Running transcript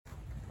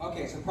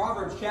Okay, so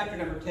Proverbs chapter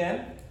number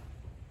 10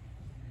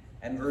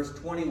 and verse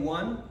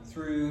 21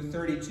 through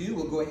 32.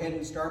 We'll go ahead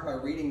and start by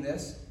reading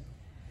this.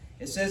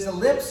 It says, "The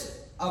lips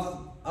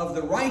of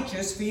the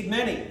righteous feed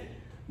many,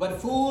 but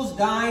fools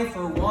die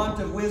for want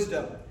of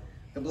wisdom.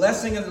 The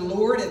blessing of the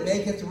Lord, it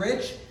maketh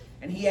rich,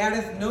 and he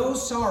addeth no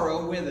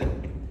sorrow with it.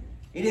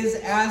 It is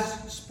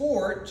as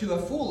sport to the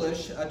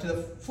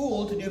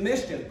fool to do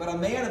mischief, but a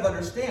man of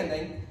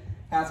understanding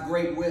hath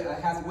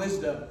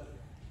wisdom.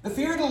 The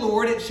fear of the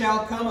Lord, it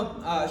shall come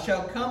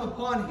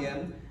upon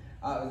him.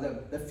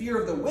 The fear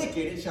of the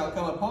wicked, it shall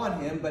come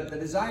upon him, but the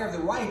desire of the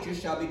righteous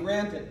shall be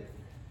granted.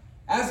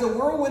 As the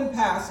whirlwind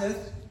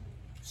passeth,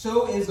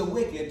 so is the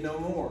wicked no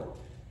more.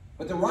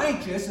 But the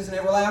righteous is an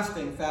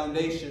everlasting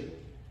foundation.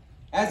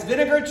 As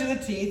vinegar to the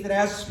teeth, and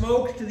as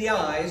smoke to the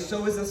eyes,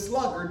 so is a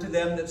sluggard to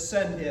them that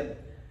send him.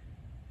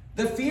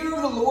 The fear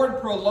of the Lord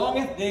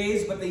prolongeth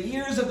days, but the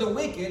years of the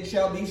wicked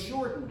shall be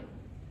shortened.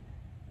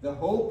 The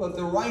hope of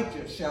the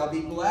righteous shall be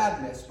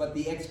gladness, but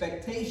the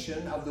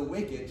expectation of the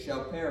wicked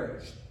shall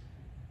perish.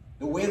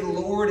 The way of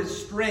the Lord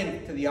is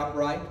strength to the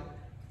upright,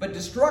 but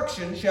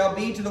destruction shall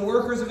be to the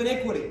workers of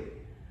iniquity.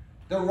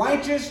 The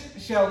righteous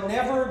shall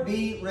never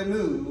be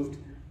removed,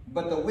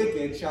 but the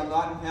wicked shall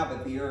not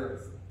inhabit the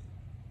earth.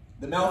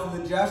 The mouth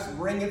of the just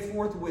bringeth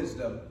forth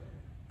wisdom,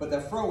 but the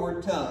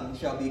froward tongue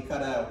shall be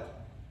cut out.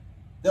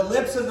 The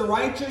lips of the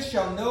righteous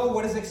shall know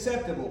what is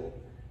acceptable,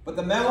 but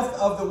the mouth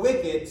of the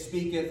wicked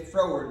speaketh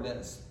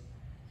frowardness."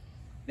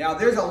 Now,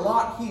 there's a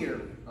lot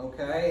here,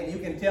 okay? And you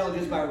can tell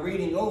just by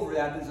reading over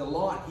that, there's a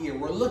lot here.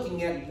 We're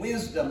looking at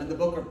wisdom in the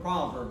book of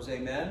Proverbs,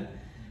 amen?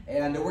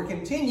 And we're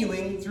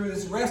continuing through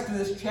this rest of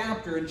this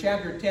chapter, in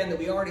chapter 10 that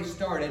we already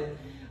started.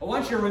 I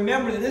want you to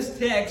remember that in this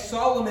text,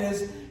 Solomon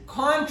is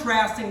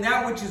contrasting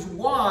that which is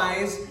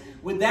wise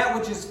with that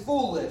which is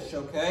foolish,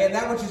 okay? And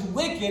that which is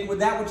wicked with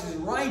that which is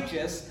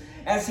righteous,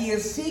 as he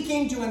is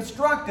seeking to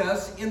instruct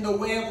us in the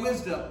way of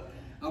wisdom.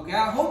 Okay,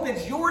 I hope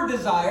it's your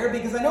desire,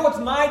 because I know it's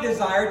my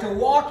desire to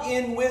walk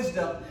in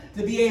wisdom,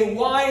 to be a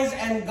wise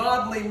and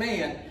godly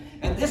man.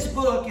 And this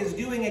book is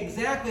doing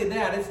exactly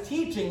that. It's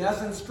teaching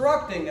us,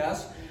 instructing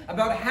us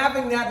about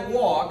having that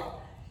walk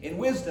in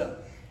wisdom.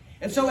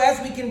 And so as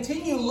we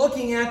continue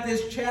looking at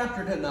this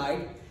chapter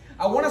tonight,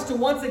 I want us to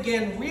once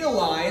again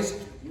realize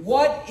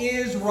what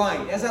is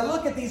right. As I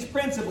look at these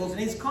principles, and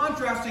he's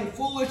contrasting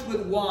foolish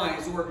with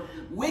wise, or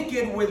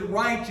wicked with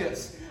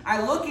righteous,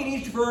 I look at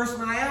each verse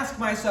and I ask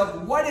myself,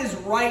 what is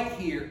right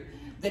here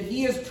that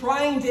he is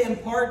trying to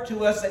impart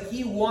to us, that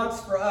he wants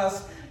for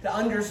us to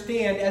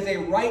understand as a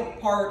right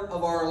part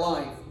of our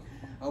life?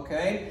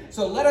 Okay,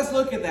 so let us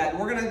look at that.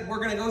 We're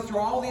gonna go through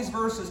all these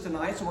verses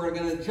tonight, so we're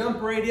gonna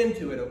jump right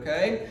into it.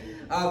 Okay,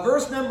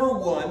 verse number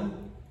 21.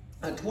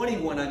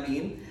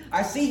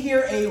 I see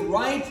here a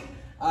right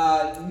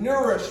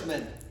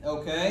nourishment.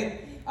 Okay,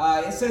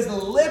 it says the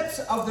lips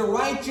of the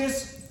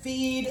righteous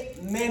feed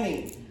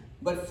many,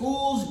 but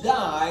fools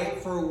die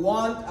for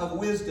want of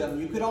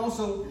wisdom. You could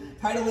also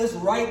title this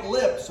right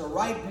lips or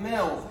right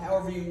mouth,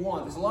 however you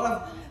want. There's a lot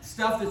of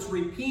stuff that's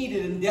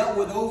repeated and dealt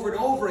with over and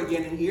over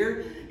again in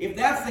here. If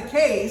that's the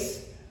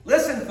case,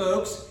 listen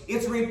folks,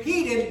 it's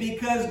repeated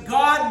because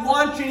God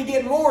wants you to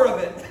get more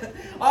of it.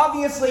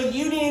 Obviously,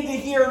 you need to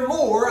hear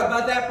more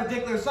about that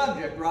particular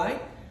subject,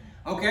 right?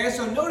 Okay,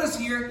 so notice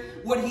here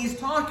what he's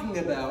talking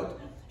about.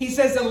 He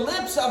says the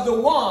lips of the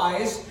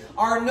wise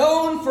are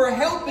known for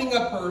helping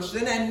a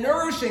person and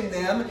nourishing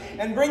them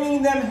and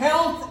bringing them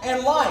health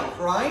and life,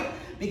 right?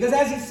 Because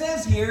as he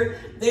says here,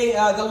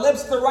 the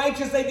lips of the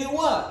righteous, they do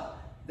what?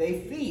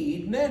 They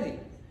feed many.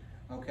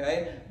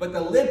 Okay? But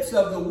the lips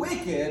of the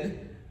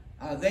wicked,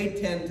 they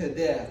tend to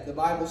death. The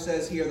Bible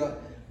says here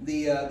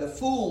the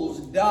fools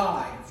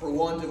die for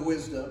want of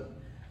wisdom.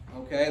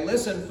 Okay?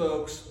 Listen,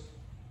 folks.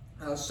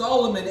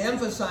 Solomon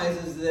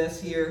emphasizes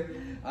this here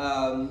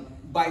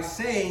by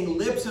saying,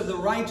 lips of the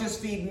righteous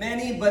feed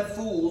many, but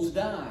fools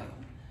die.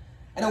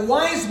 And a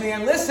wise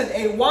man, listen,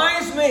 a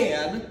wise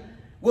man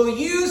will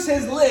use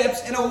his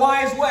lips in a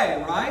wise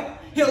way, right?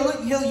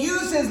 He'll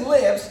use his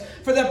lips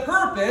for the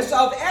purpose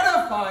of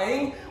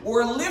edifying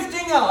or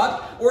lifting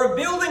up or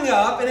building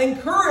up and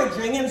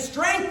encouraging and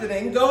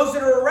strengthening those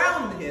that are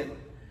around him.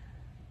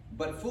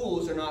 But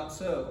fools are not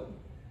so.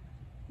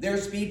 Their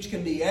speech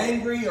can be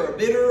angry or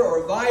bitter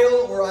or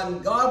vile or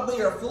ungodly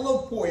or full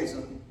of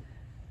poison.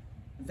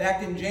 In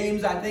fact, in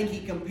James, I think he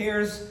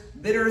compares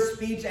bitter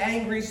speech,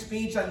 angry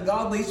speech,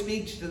 ungodly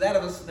speech to that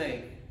of a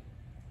snake.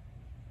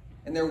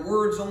 And their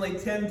words only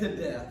tend to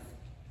death.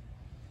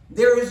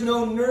 There is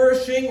no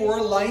nourishing or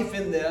life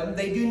in them.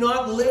 They do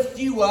not lift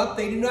you up.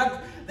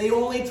 They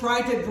only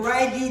try to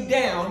drag you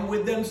down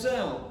with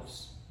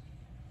themselves.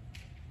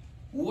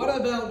 What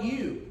about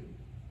you?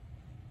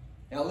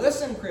 Now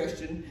listen,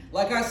 Christian,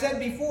 like I said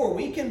before,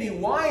 we can be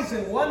wise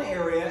in one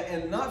area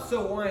and not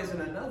so wise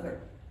in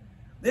another.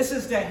 This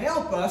is to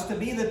help us to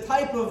be the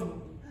type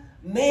of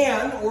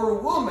man or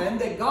woman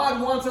that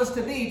God wants us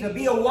to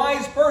be a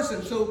wise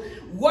person. So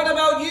what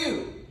about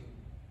you?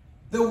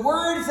 The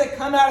words that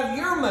come out of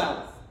your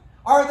mouth,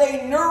 Are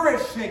they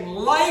nourishing,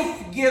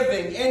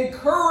 life-giving,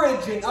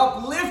 encouraging,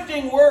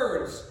 uplifting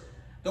words?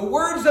 The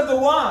words of the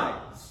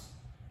wise?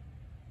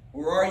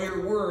 Or are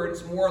your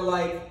words more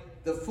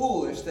like the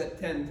foolish that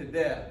tend to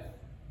death?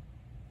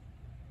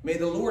 May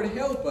the Lord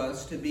help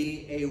us to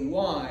be a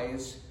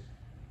wise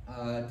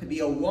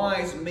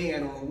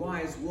man or a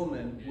wise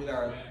woman with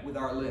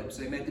our lips.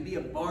 Amen. To be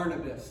a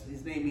Barnabas.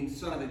 His name means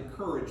son of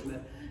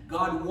encouragement.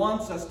 God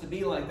wants us to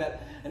be like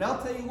that. And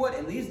I'll tell you what,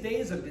 in these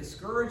days of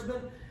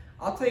discouragement,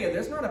 I'll tell you,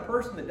 there's not a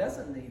person that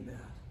doesn't need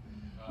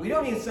that. We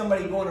don't need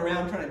somebody going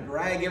around trying to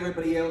drag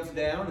everybody else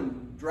down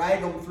and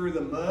drag them through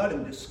the mud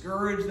and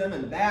discourage them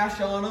and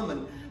bash on them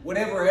and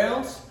whatever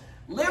else.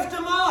 Lift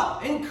them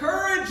up.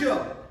 Encourage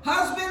them.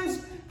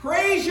 Husbands,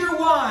 praise your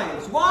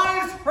wives.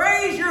 Wives,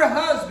 praise your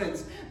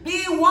husbands.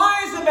 Be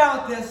wise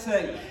about this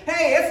thing.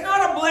 Hey, it's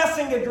not a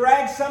blessing to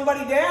drag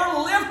somebody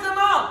down. Lift them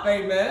up.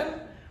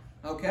 Amen.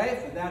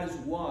 Okay, for that is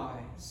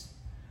wise.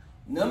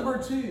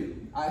 Number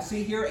 2, I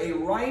see here a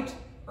right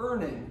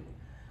earning.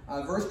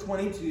 Verse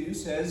 22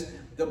 says,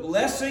 the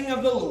blessing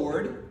of the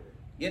Lord,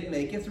 it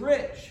maketh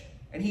rich,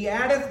 and he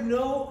addeth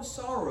no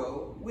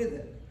sorrow with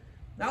it.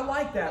 Now, I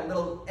like that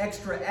little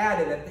extra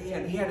added at the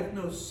end. He addeth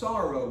no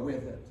sorrow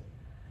with it.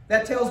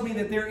 That tells me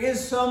that there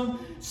is some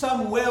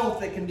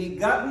wealth that can be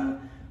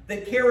gotten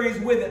that carries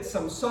with it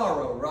some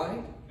sorrow,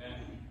 right?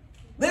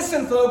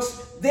 Listen,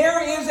 folks,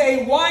 there is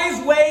a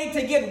wise way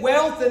to get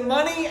wealth and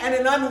money and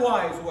an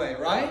unwise way,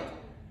 right?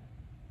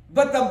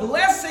 But the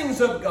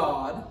blessings of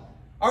God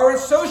are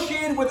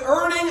associated with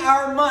earning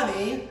our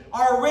money,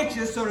 our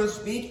riches, so to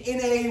speak, in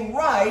a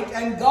right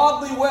and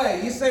godly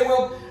way. You say,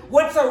 well,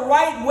 what's a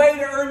right way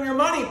to earn your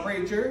money,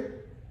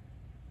 preacher?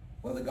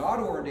 Well, the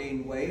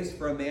God-ordained way is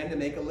for a man to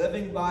make a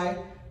living by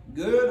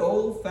good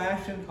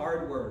old-fashioned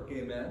hard work.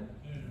 Amen?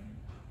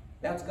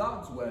 That's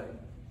God's way.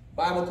 The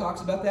Bible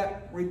talks about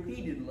that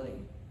repeatedly.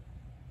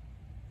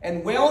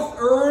 And wealth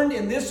earned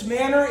in this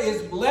manner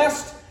is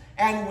blessed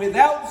and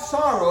without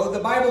sorrow, the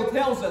Bible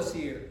tells us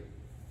here.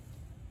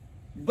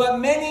 But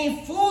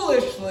many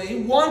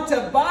foolishly want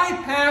to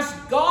bypass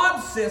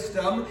God's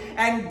system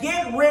and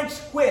get rich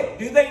quick.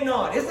 Do they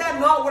not? Is that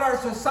not what our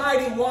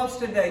society wants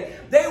today?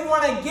 They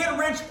want to get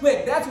rich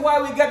quick. That's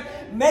why we got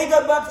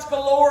mega bucks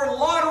galore,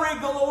 lottery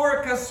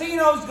galore,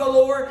 casinos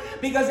galore,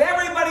 because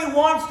everybody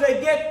wants to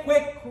get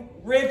quick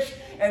rich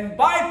and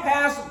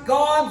bypass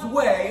God's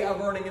way of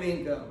earning an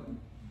income.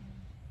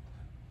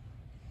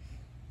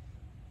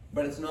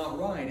 But it's not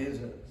right,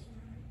 is it?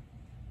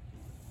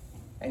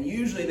 And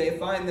usually they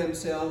find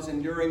themselves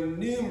enduring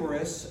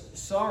numerous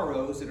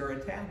sorrows that are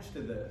attached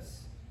to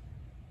this.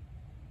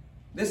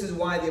 This is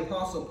why the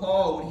Apostle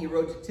Paul, when he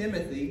wrote to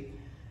Timothy,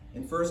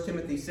 in 1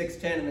 Timothy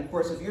 6:10, and of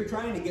course if you're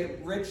trying to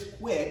get rich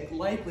quick,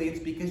 likely it's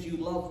because you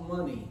love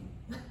money.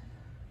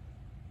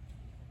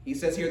 He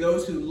says here,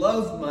 those who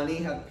love money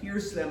have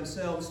pierced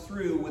themselves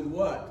through with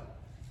what?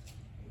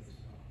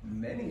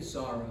 Many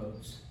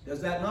sorrows.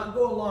 Does that not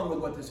go along with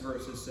what this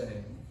verse is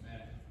saying?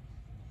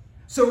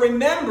 So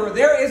remember,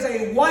 there is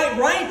a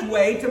right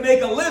way to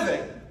make a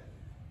living.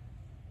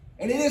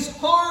 And it is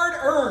hard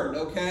earned,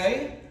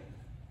 okay?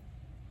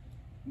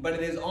 But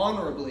it is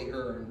honorably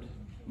earned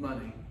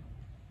money.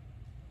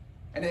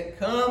 And it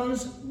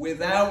comes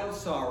without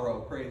sorrow,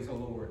 praise the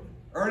Lord.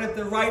 Earn it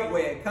the right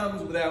way, it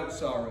comes without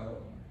sorrow.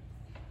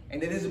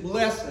 And it is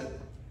blessed.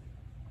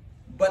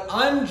 But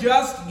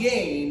unjust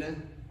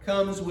gain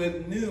comes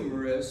with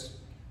numerous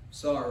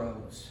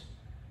sorrows.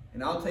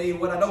 And I'll tell you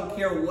what, I don't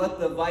care what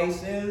the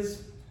vice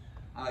is.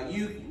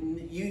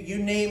 You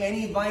name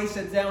any vice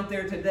that's out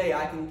there today,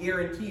 I can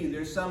guarantee you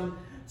there's some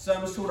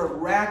sort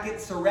of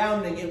racket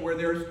surrounding it where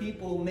there's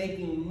people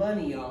making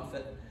money off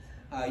it.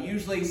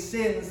 Usually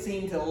sins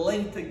seem to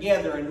link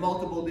together in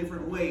multiple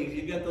different ways.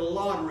 You got the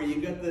lottery,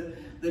 you got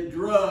the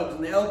drugs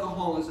and the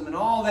alcoholism and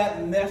all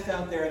that mess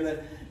out there, and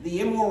the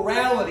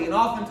immorality, and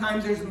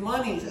oftentimes there's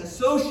money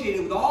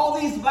associated with all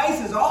these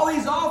vices, all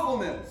these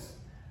awfulness.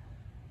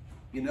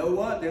 You know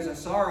what? There's a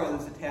sorrow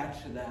that's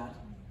attached to that.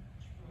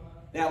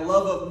 That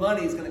love of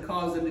money is going to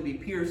cause them to be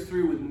pierced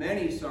through with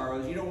many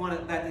sorrows. You don't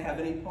want that to have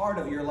any part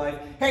of your life.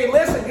 Hey,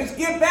 listen, just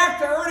get back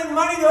to earning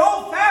money the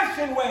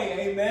old-fashioned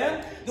way,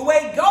 amen? The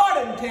way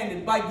God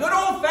intended, by good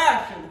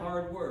old-fashioned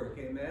hard work,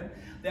 amen?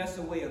 That's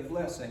the way of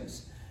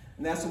blessings.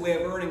 And that's the way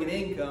of earning an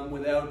income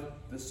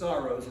without the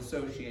sorrows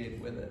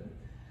associated with it.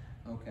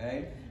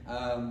 Okay?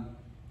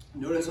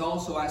 Notice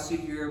also I see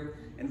here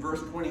in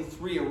verse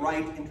 23 a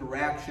right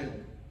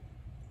interaction.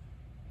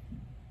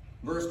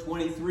 Verse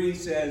 23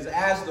 says,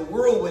 as the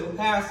whirlwind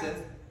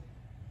passeth,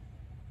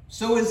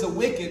 so is the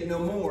wicked no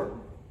more.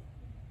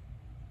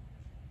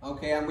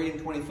 Okay, I'm reading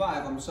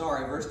 25. I'm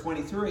sorry. Verse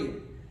 23.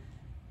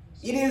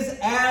 It is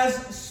as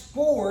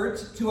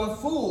sport to a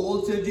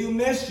fool to do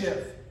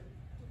mischief,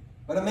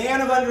 but a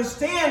man of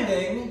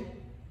understanding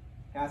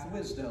hath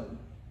wisdom.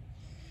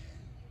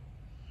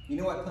 You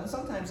know what?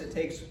 Sometimes it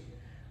takes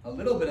a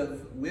little bit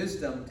of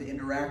wisdom to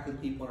interact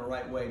with people in a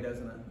right way,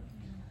 doesn't it?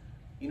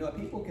 You know,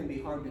 people can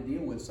be hard to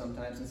deal with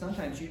sometimes, and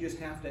sometimes you just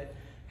have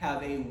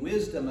have a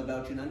wisdom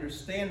about you, an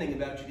understanding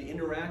about you to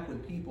interact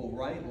with people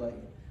rightly.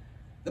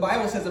 The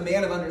Bible says a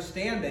man of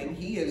understanding,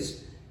 he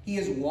is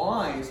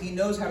wise. He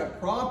knows how to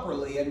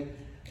properly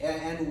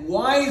and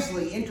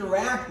wisely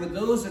interact with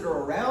those that are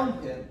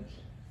around him.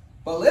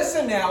 But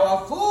listen now,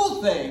 a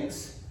fool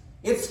thinks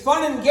it's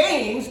fun and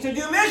games to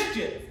do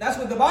mischief. That's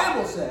what the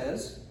Bible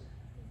says.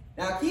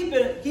 Now keep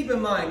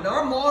in mind,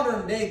 our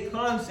modern day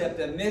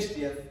concept of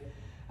mischief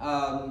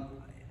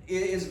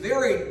is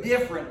very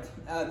different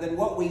than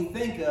what we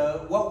think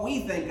of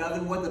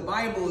and what the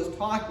Bible is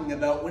talking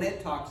about when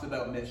it talks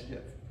about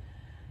mischief.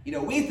 You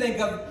know, we think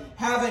of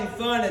having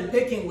fun and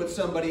picking with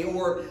somebody,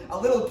 or a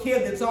little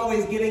kid that's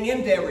always getting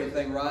into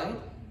everything, right?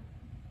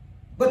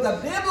 But the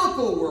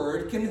biblical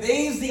word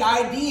conveys the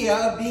idea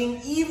of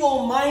being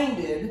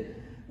evil-minded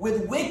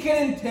with wicked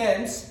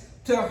intents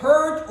to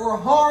hurt or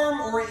harm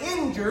or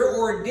injure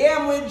or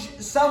damage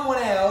someone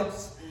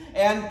else,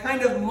 and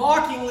kind of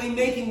mockingly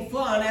making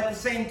fun at the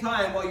same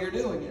time while you're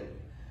doing it.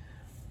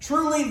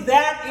 Truly,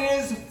 that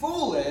is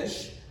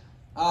foolish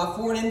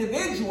for an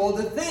individual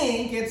to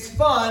think it's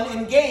fun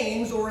and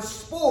games or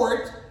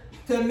sport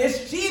to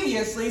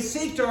mischievously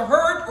seek to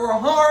hurt or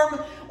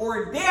harm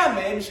or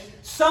damage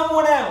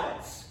someone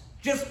else.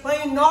 Just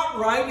plain not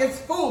right. It's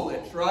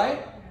foolish,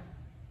 right?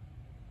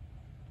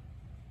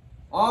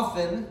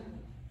 Often,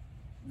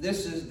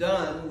 this is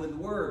done with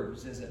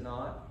words, is it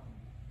not?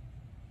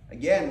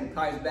 Again,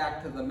 ties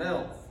back to the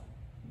mouth.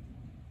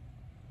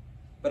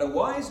 But a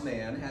wise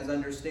man has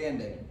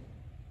understanding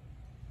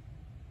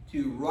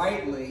to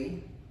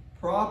rightly,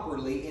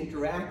 properly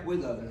interact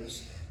with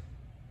others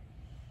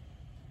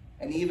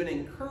and even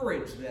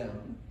encourage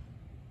them,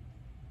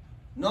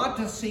 not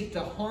to seek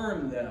to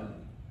harm them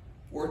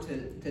or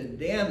to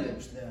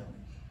damage them.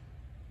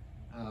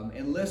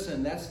 And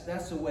listen,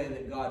 that's the way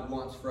that God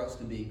wants for us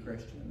to be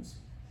Christians.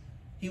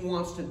 He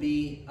wants to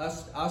be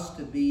us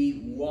to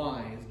be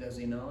wise, does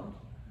he not?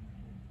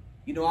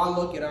 You know, I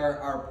look at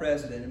our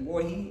president, and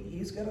boy,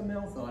 he's got a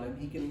mouth on him.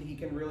 He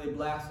can really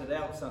blast it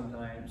out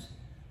sometimes.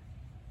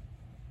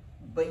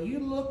 But you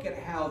look at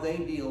how they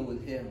deal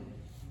with him.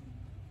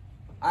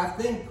 I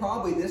think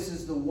probably this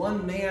is the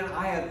one man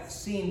I have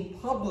seen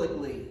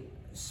publicly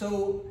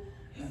so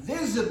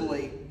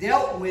visibly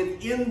dealt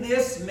with in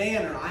this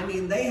manner. I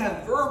mean, they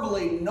have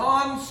verbally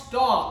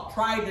non-stop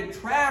tried to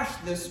trash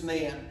this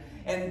man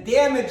and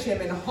damage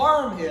him and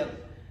harm him.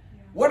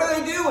 What are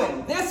they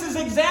doing? This is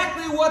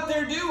exactly what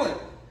they're doing.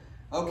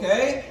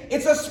 Okay?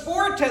 It's a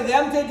sport to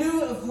them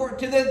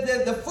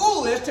to the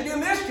foolish to do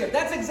mischief.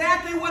 That's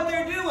exactly what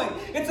they're doing.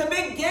 It's a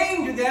big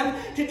game to them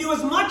to do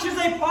as much as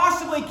they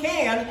possibly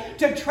can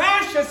to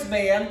trash this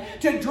man,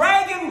 to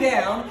drag him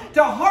down,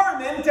 to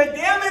harm him, to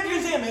damage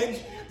his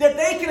image, that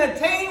they can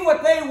attain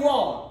what they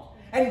want.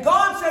 And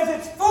God says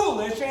it's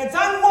foolish and it's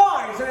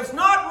unwise and it's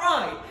not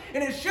right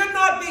and it should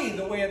not be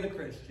the way of the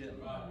Christian.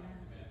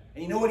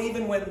 And you know what?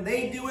 Even when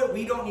they do it,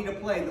 we don't need to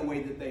play the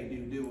way that they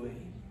do we?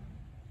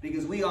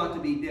 Because we ought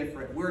to be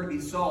different. We're to be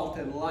salt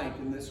and light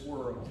in this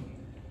world.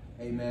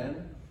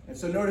 Amen? And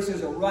so notice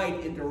there's a right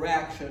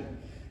interaction.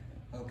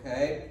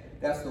 Okay?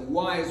 That's the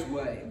wise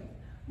way.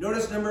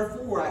 Notice number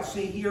 4. I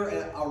see here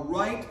a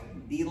right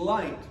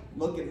delight.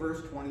 Look at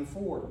verse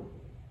 24.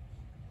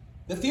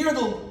 The fear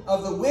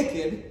of the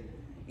wicked,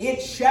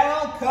 it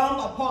shall come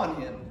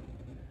upon him.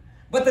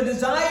 But the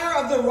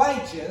desire of the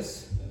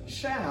righteous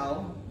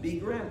shall be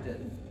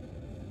granted.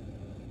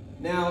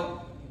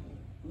 Now,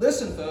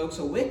 listen, folks,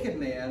 a wicked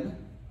man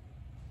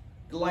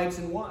delights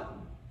in what?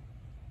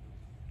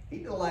 He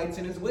delights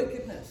in his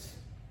wickedness.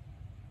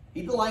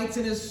 He delights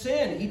in his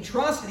sin.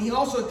 He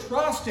also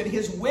trusted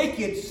his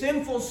wicked,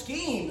 sinful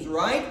schemes,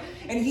 right?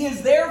 And he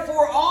is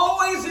therefore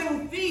always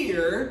in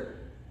fear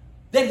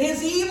that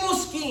his evil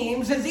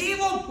schemes, his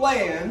evil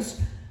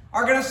plans,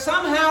 are going to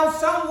somehow,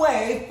 some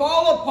way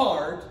fall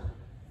apart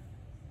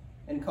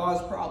and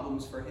cause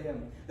problems for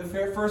him. The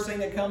first thing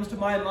that comes to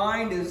my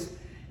mind is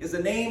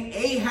the name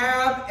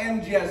Ahab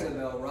and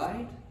Jezebel,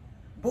 right?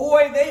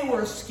 Boy, they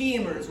were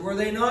schemers, were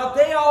they not?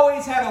 They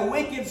always had a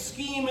wicked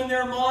scheme in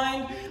their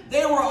mind.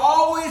 They were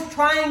always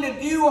trying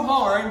to do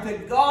harm to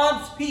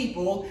God's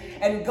people.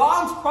 And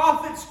God's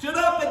prophet stood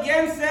up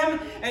against them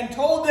and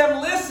told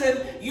them, listen,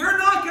 you're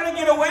not going to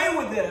get away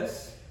with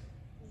this.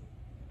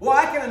 Well,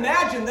 I can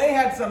imagine they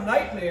had some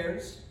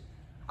nightmares.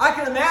 I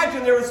can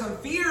imagine there were some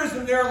fears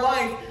in their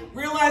life,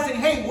 realizing,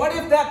 hey, what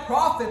if that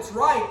prophet's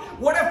right?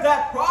 What if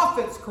that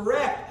prophet's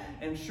correct?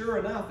 And sure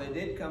enough, it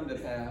did come to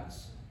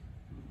pass.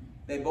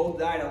 They both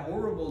died a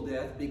horrible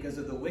death because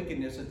of the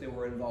wickedness that they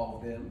were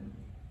involved in.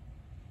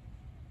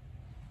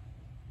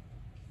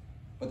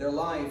 But their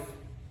life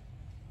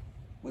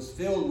was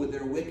filled with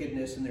their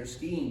wickedness and their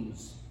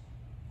schemes.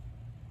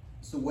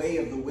 It's the way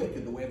of the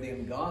wicked, the way of the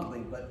ungodly.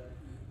 But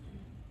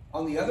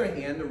on the other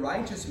hand, the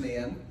righteous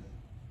man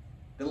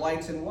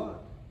delights in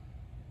what?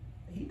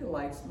 He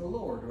delights in the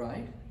Lord,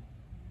 right?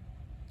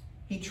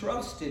 He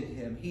trusts in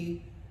him.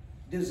 He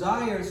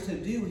desires to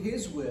do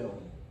his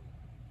will.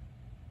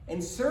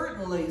 And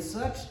certainly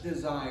such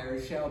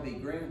desires shall be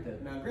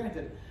granted. Now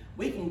granted,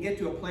 we can get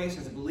to a place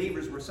as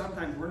believers where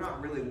sometimes we're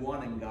not really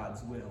wanting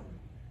God's will.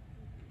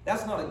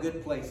 That's not a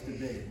good place to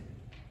be.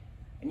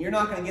 And you're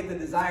not going to get the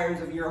desires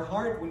of your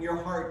heart when your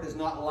heart does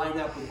not line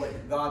up with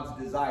what God's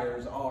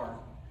desires are.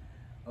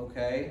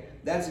 Okay?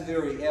 That's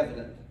very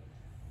evident.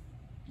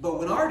 But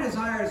when our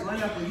desires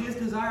line up with His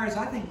desires,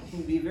 I think we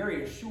can be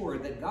very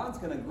assured that God's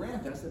going to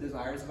grant us the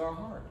desires of our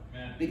heart.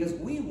 Amen. Because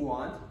we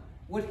want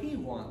what He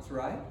wants,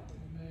 right?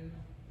 Amen.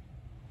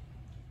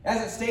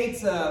 As it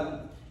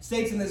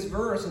states in this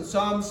verse, in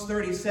Psalms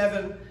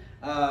 37,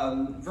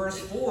 verse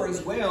 4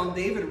 as well,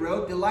 David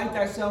wrote, "Delight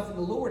thyself in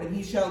the Lord, and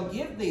He shall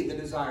give thee the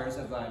desires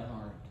of thine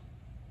heart."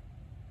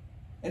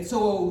 And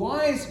so a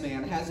wise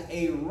man has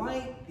a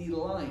right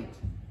delight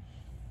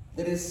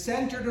that is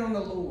centered on the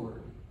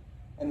Lord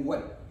and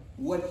what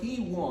He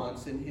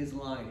wants in his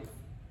life.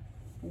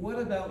 What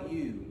about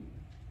you?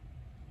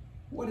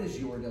 What is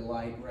your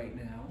delight right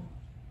now?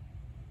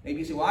 Maybe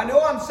you say, "Well, I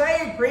know I'm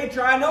saved,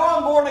 preacher. I know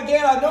I'm born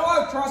again. I know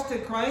I've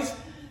trusted Christ."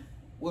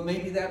 Well,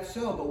 maybe that's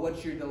so, but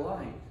what's your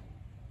delight?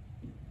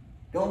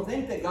 Don't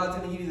think that God's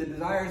going to give you the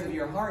desires of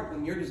your heart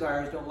when your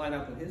desires don't line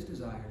up with His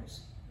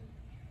desires.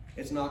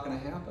 It's not going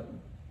to happen.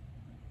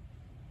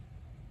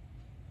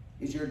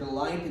 Is your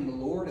delight in the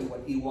Lord and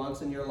what He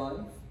wants in your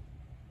life?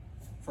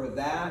 For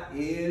that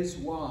is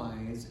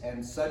wise,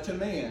 and such a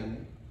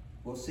man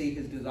will see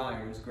his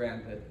desires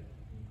granted.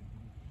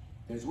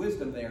 There's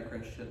wisdom there,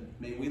 Christian.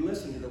 May we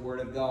listen to the Word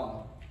of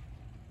God.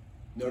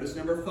 Notice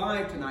number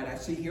 5 tonight. I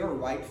see here a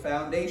right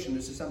foundation.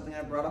 This is something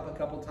I brought up a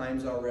couple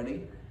times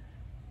already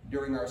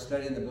during our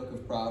study in the book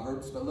of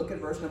Proverbs. But look at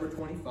verse number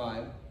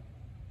 25.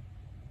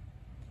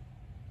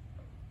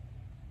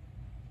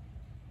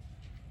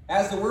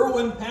 "As the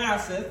whirlwind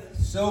passeth,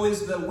 so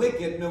is the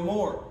wicked no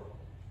more.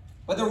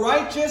 But the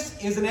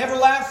righteous is an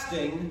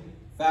everlasting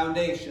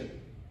foundation."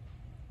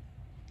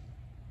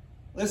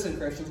 Listen,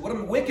 Christians, what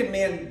a wicked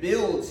man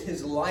builds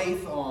his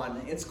life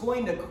on, it's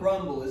going to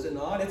crumble, is it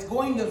not? It's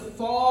going to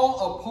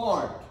fall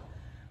apart.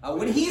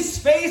 When he's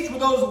faced with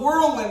those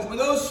whirlwinds, with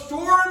those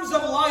storms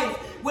of life,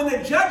 when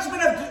the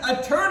judgment of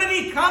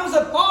eternity comes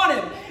upon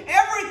him,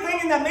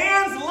 everything in the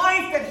man's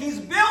life that he's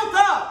built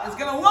up is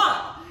going to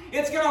what?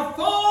 It's going to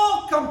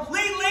fall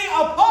completely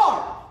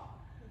apart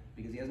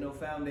because he has no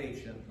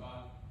foundation.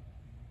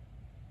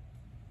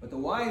 But the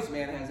wise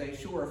man has a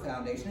sure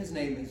foundation. His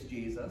name is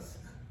Jesus.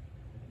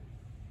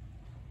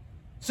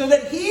 So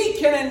that he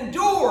can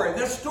endure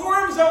the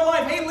storms of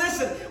life. Hey,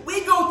 listen,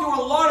 we go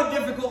through a lot of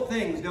difficult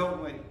things,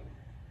 don't we?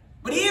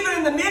 But even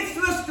in the midst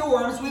of the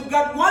storms, we've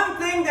got one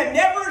thing that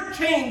never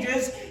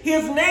changes.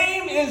 His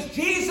name is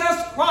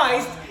Jesus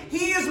Christ.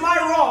 He is my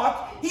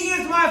rock. He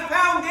is my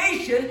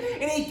foundation.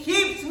 And He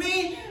keeps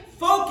me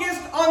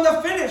focused on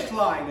the finish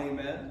line.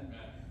 Amen.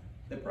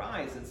 The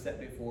prize that's set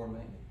before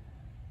me.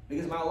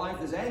 Because my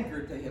life is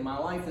anchored to Him. My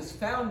life is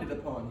founded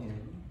upon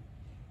Him.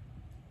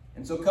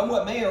 And so come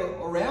what may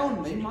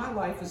around me, my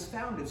life is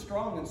founded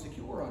strong and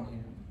secure on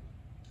Him.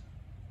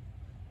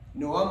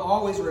 You know, I'm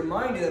always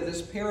reminded of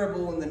this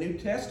parable in the New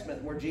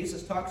Testament where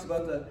Jesus talks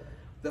about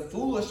the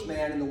foolish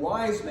man and the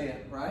wise man,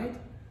 right?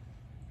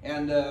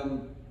 And,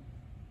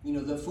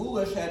 the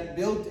foolish had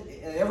built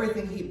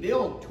everything he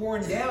built,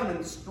 torn down and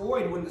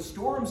destroyed when the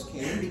storms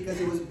came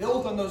because it was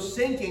built on those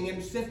sinking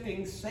and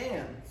sifting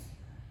sands.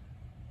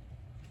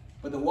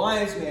 But the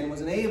wise man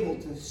was able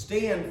to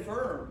stand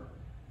firm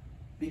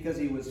because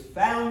he was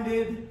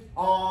founded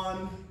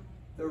on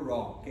the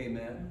rock.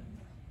 Amen.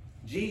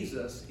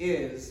 Jesus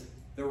is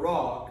the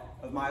rock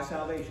of my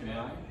salvation,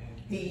 right?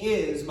 He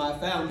is my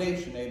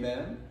foundation.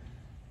 Amen.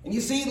 And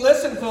you see,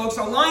 listen, folks,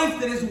 a life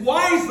that is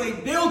wisely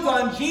built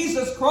on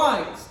Jesus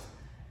Christ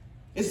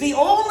is the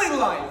only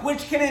life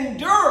which can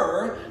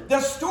endure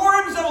the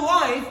storms of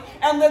life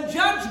and the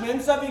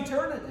judgments of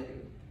eternity.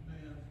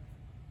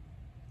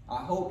 I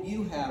hope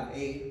you have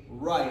a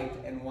right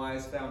and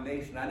wise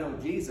foundation. I know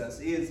Jesus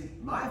is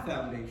my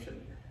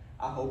foundation.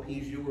 I hope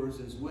He's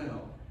yours as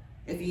well.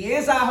 If He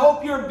is, I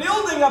hope you're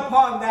building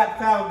upon that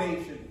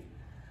foundation.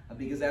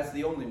 Because that's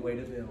the only way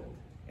to build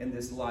in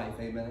this life.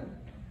 Amen.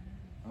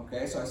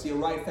 Okay, so I see a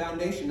right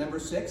foundation. Number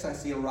 6, I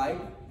see a right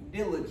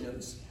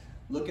diligence.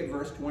 Look at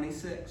verse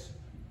 26.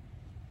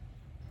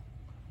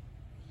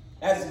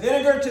 "As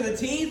vinegar to the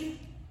teeth,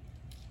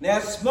 and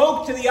as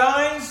smoke to the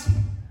eyes,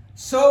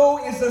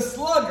 so is the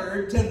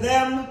sluggard to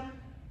them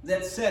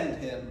that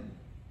send him."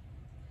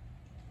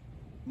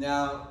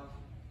 Now,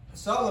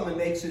 Solomon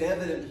makes it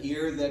evident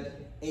here that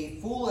a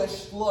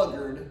foolish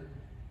sluggard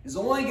is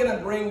only going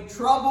to bring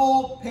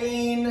trouble,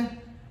 pain,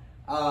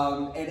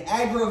 and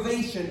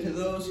aggravation to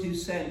those who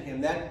send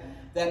him.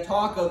 That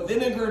talk of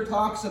vinegar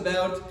talks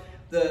about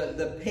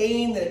the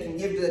pain that it can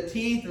give to the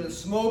teeth, and the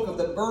smoke of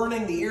the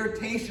burning, the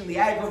irritation, the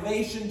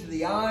aggravation to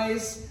the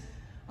eyes.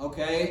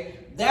 Okay?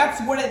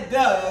 That's what it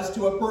does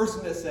to a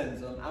person that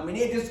sends them. I mean,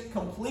 it just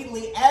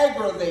completely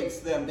aggravates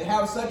them to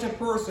have such a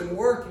person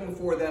working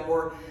for them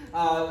or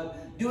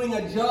doing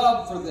a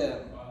job for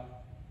them.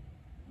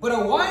 But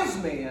a wise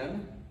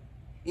man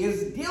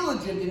is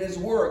diligent in his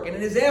work and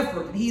in his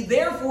effort, and he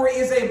therefore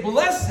is a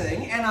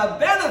blessing and a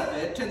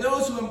benefit to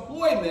those who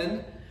employ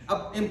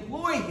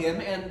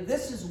him, and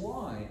this is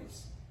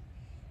wise.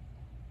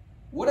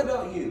 What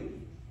about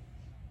you?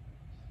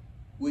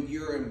 Would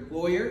your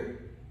employer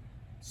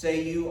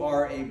say you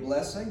are a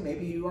blessing?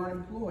 Maybe you are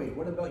employed.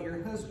 What about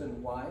your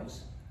husband,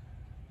 wives?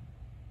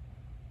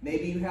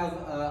 Maybe you have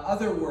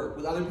other work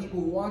with other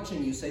people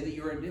watching you, say that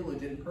you're a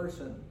diligent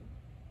person.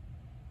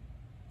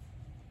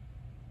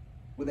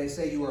 Would they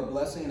say you are a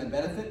blessing and a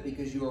benefit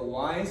because you are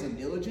wise and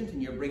diligent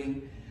and you're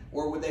bringing,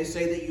 or would they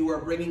say that you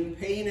are bringing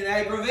pain and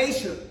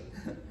aggravation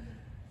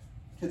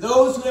to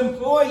those who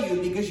employ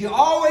you because you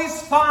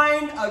always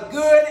find a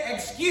good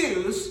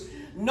excuse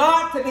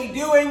not to be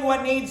doing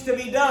what needs to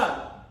be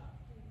done?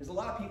 There's a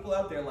lot of people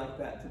out there like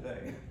that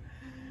today.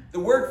 The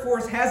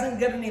workforce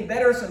hasn't gotten any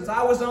better since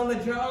I was on the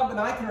job, and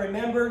I can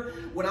remember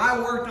when I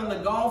worked on the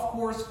golf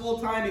course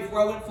full-time before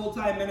I went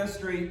full-time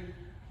ministry.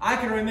 I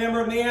can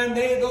remember, man,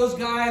 those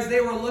guys,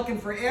 they were looking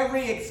for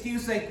every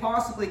excuse they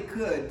possibly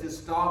could to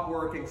stop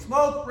working.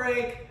 Smoke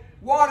break,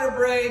 water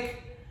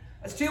break,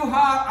 it's too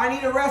hot, I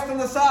need a rest on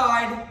the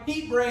side,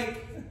 heat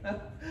break.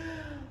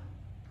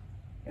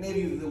 Any of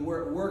you that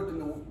worked in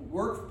the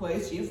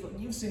workplace,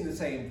 you've seen the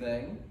same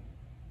thing.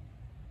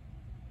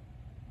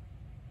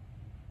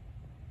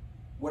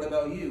 What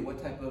about you?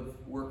 What type of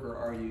worker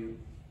are you?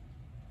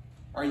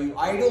 Are you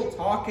idle,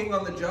 talking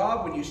on the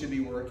job when you should be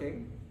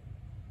working?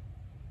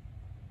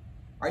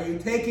 Are you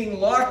taking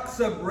lots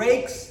of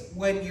breaks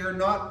when you're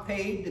not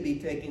paid to be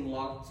taking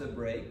lots of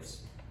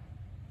breaks?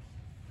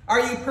 Are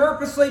you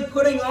purposely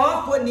putting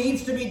off what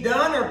needs to be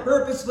done or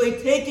purposely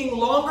taking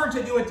longer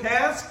to do a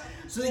task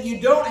so that you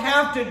don't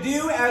have to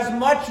do as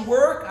much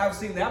work? I've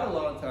seen that a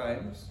lot of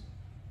times.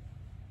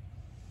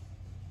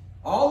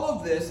 All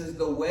of this is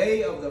the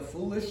way of the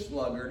foolish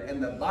sluggard,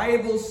 and the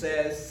Bible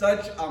says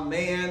such a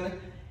man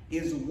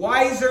is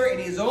wiser in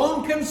his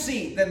own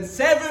conceit than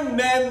 7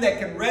 men that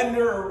can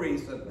render a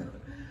reason.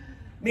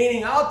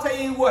 Meaning, I'll tell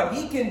you what,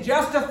 he can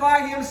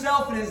justify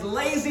himself in his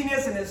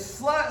laziness and his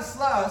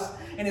sluss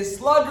and his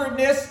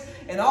sluggardness,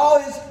 and all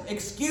his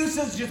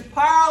excuses just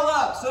pile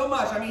up so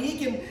much. I mean,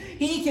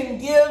 he can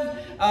give,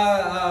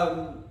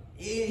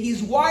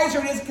 he's wiser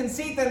in his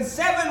conceit than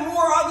 7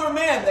 more other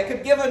men that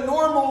could give a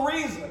normal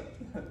reason.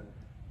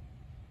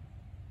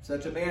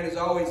 Such a man is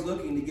always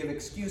looking to give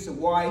excuse of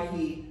why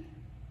he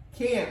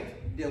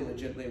can't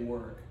diligently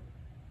work,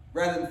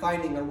 rather than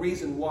finding a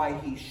reason why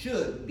he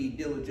should be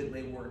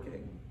diligently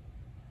working.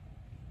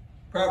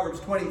 Proverbs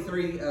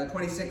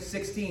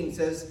 26:16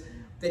 says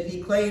that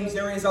he claims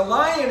there is a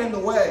lion in the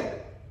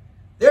way.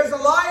 There's a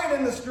lion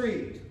in the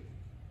street.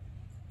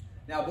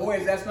 Now,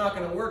 boys, that's not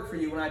going to work for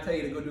you when I tell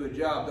you to go do a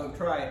job. Don't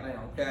try it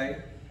now,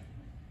 okay?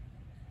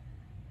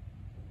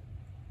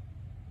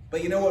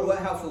 But you know what?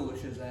 How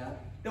foolish is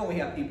that? Don't we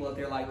have people out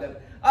there like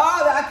that?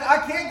 Oh,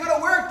 I can't go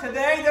to work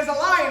today. There's a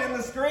lion in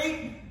the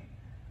street.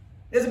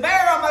 There's a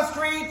bear on my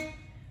street.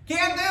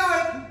 Can't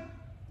do it.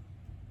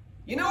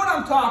 You know what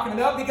I'm talking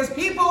about, because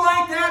people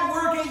like that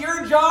work at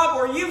your job,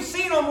 or you've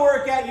seen them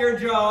work at your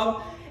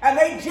job, and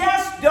they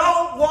just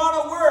don't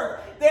want to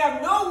work. They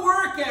have no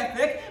work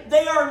ethic.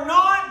 They are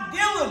not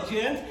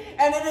diligent,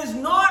 and it is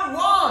not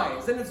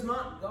wise, and it's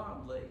not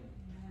godly.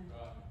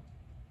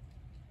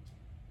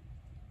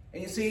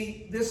 And you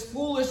see, this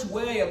foolish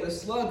way of the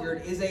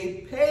sluggard is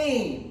a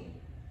pain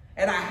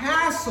and a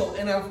hassle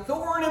and a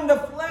thorn in the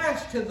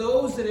flesh to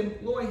those that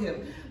employ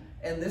him.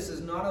 And this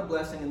is not a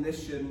blessing, and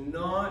this should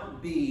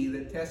not be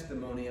the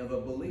testimony of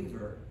a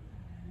believer.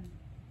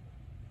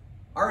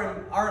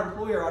 Our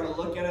employer ought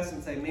to look at us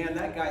and say, man,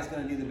 that guy's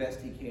going to do the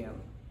best he can.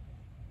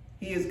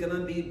 He is going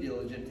to be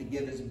diligent to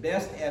give his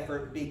best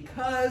effort,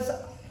 because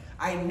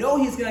I know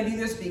he's going to do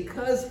this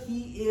because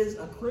he is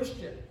a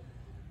Christian,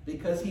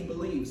 because he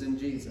believes in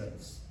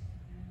Jesus.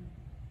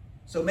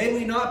 So may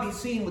we not be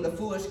seen with the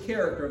foolish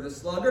character of the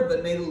sluggard,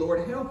 but may the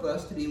Lord help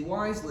us to be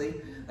wise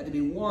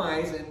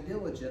and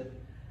diligent.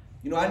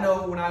 You know, I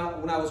know when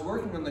I was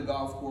working on the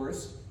golf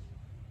course,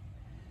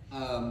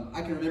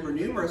 I can remember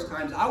numerous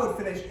times I would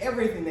finish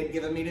everything they'd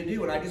given me to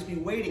do, and I'd just be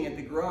waiting at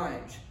the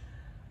garage.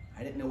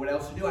 I didn't know what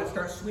else to do. I'd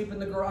start sweeping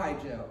the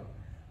garage out.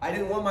 I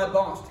didn't want my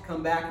boss to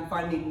come back and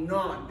find me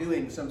not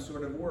doing some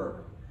sort of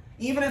work.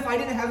 Even if I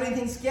didn't have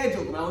anything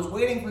scheduled and I was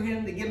waiting for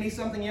him to give me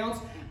something else,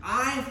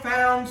 I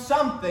found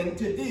something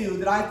to do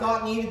that I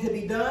thought needed to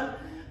be done,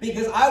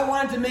 because I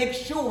wanted to make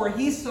sure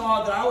he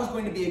saw that I was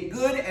going to be a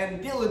good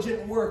and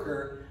diligent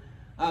worker,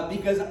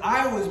 because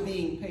I was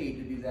being paid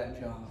to do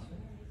that job.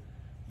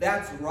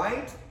 That's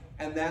right,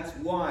 and that's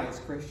wise,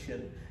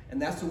 Christian.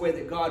 And that's the way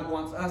that God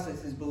wants us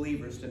as his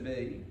believers to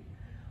be.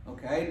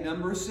 Okay,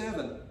 number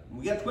 7.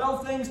 We got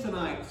 12 things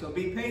tonight, so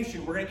be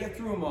patient. We're going to get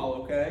through them all,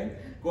 okay?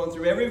 Going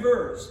through every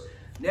verse.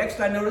 Next,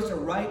 I notice a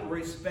right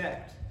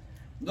respect.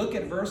 Look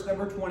at verse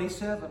number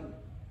 27.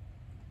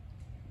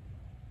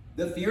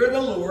 The fear of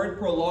the Lord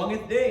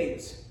prolongeth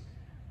days,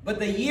 but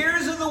the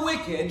years of the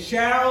wicked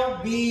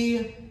shall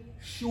be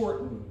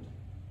shortened.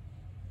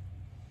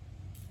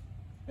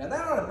 Now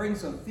that ought to bring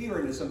some fear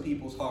into some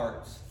people's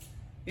hearts.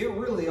 It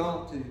really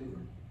ought to.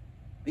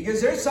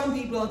 Because there's some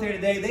people out there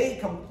today, they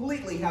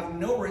completely have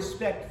no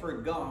respect for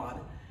God.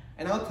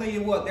 And I'll tell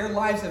you what, their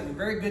lives have a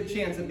very good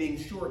chance of being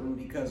shortened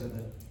because of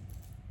it.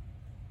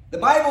 The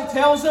Bible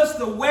tells us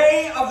the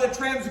way of the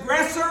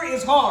transgressor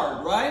is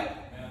hard, right?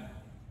 Yeah.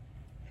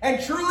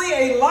 And truly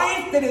a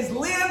life that is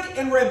lived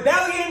in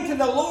rebellion to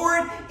the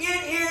Lord,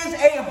 it is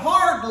a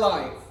hard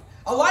life.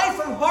 A life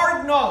of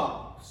hard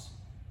knocks.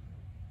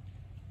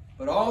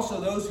 But also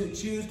those who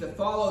choose to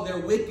follow their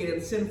wicked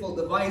and sinful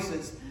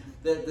devices,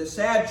 the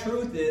sad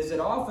truth is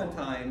that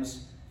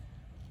oftentimes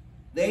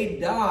they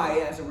die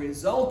as a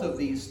result of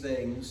these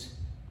things,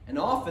 and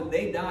often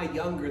they die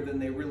younger than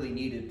they really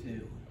needed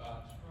to.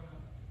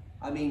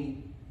 I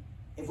mean,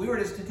 if we were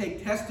just to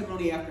take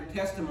testimony after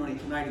testimony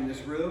tonight in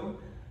this room,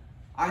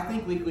 I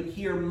think we could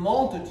hear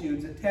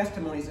multitudes of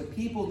testimonies of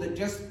people that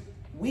just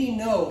we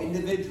know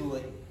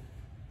individually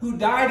who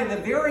died at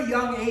a very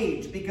young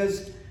age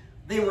because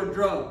they were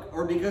drunk,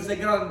 or because they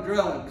got on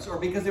drugs, or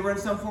because they were in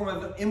some form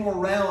of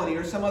immorality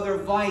or some other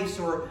vice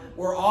or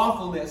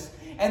awfulness.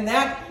 And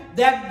that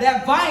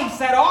vice,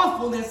 that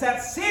awfulness, that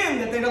sin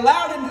that they'd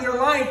allowed into their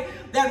life,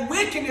 that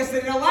wickedness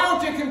that it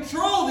allowed to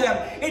control them,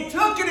 it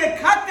took and it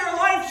cut their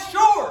life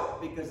short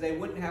because they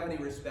wouldn't have any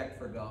respect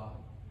for God.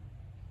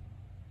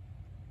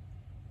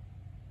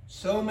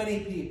 So many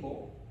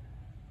people.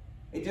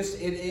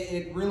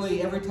 It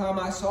really, every time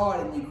I saw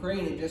it in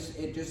Ukraine,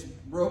 it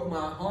just broke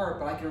my heart.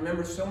 But I can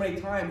remember so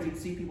many times you'd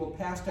see people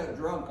passed out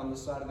drunk on the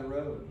side of the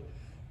road.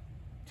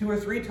 2 or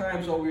 3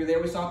 times while we were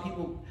there, we saw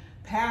people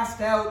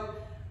passed out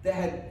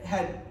that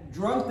had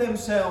drunk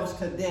themselves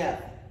to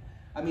death.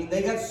 I mean,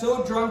 they got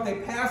so drunk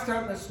they passed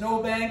out in the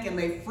snowbank and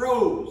they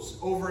froze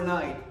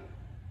overnight.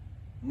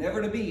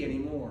 Never to be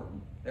anymore.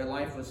 Their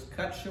life was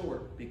cut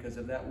short because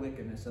of that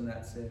wickedness and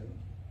that sin.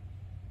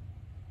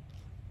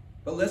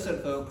 But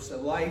listen, folks, a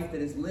life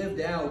that is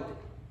lived out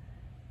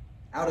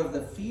of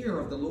the fear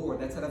of the Lord,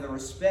 that's out of a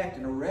respect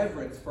and a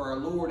reverence for our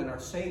Lord and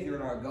our Savior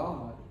and our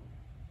God.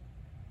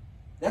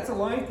 That's a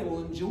life that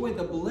will enjoy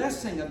the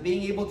blessing of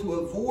being able to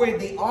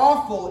avoid the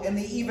awful and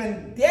the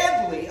even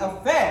deadly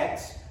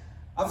effects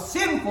of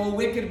sinful,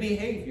 wicked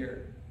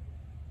behavior.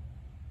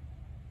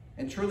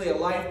 And truly a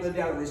life lived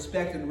out of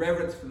respect and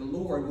reverence for the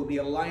Lord will be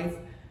a life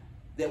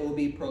that will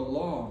be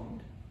prolonged.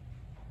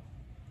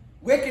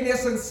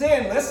 Wickedness and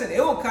sin, listen,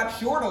 it will cut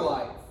short a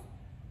life.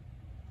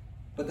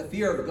 But the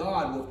fear of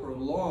God will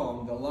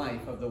prolong the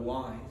life of the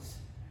wise.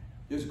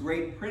 There's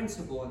great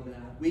principle in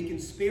that. We can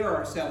spare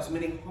ourselves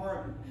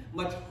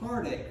much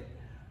heartache,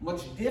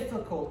 much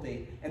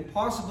difficulty, and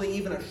possibly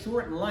even a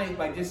shortened life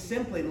by just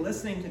simply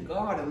listening to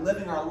God and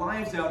living our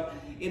lives out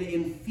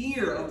in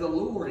fear of the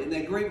Lord, in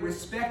that great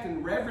respect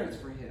and reverence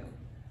for Him.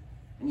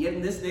 And yet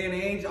in this day and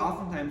age,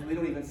 oftentimes we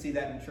don't even see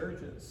that in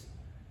churches.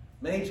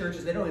 Many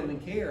churches, they don't even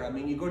care. I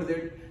mean, you go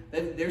to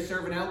they're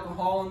serving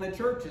alcohol in the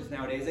churches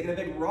nowadays. They get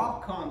a big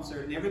rock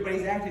concert and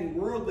everybody's acting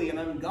worldly and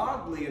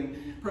ungodly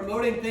and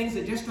promoting things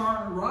that just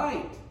aren't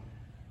right.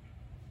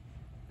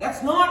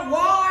 That's not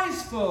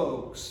wise,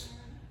 folks.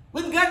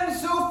 We've gotten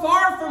so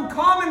far from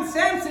common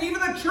sense that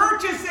even the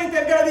churches think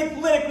they've got to be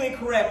politically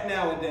correct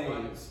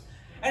nowadays.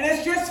 And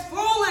it's just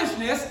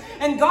foolishness.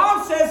 And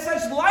God says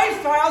such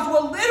lifestyles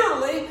will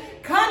literally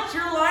cut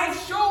your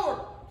life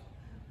short.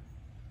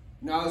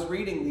 Now, I was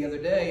reading the other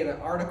day an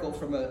article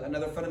from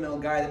another fundamental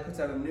guy that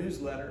puts out a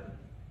newsletter.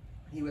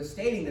 He was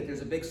stating that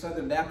there's a big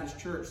Southern Baptist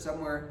church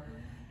somewhere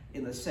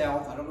in the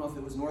South. I don't know if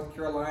it was North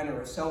Carolina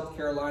or South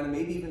Carolina,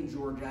 maybe even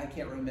Georgia. I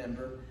can't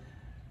remember.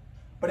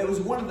 But it was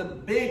one of the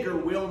bigger,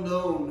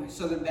 well-known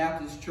Southern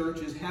Baptist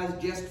churches. Has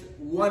just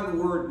one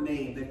word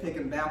name. They've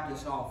taken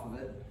Baptist off of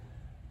it.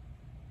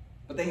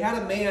 But they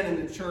had a man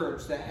in the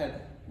church that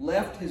had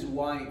left his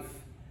wife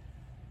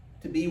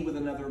to be with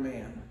another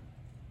man.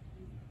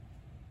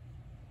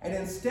 And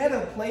instead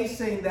of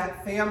placing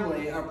that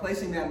family or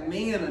placing that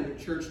man under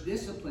church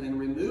discipline and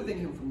removing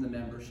him from the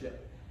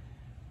membership,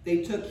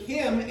 they took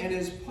him and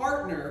his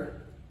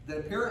partner that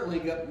apparently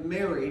got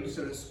married,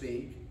 so to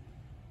speak,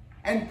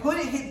 and put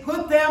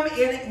them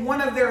in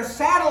one of their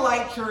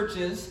satellite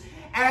churches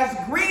as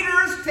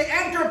greeters to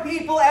enter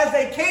people as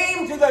they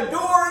came to the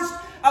doors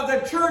of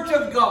the church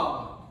of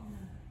God.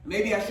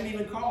 Maybe I shouldn't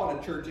even call it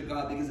a church of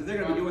God, because if they're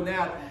going to be doing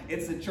that,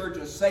 it's the church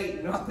of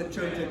Satan, not the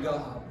church of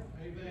God.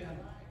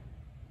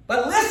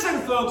 But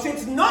listen, folks,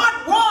 it's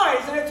not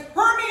wise, and it's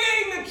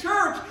permeating the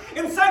church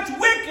in such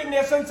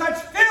wickedness and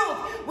such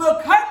filth will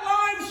cut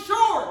lives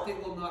short.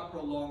 It will not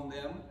prolong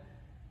them.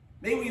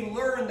 May we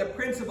learn the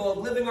principle of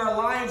living our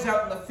lives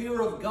out in the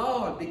fear of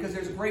God, because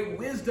there's great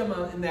wisdom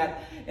in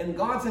that. And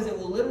God says it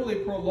will literally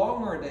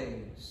prolong our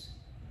days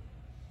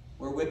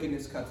where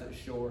wickedness cuts it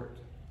short.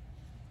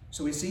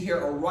 So we see here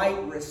a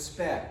right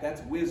respect.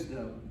 That's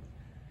wisdom.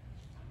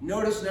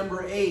 Notice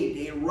number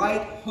 8, a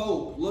right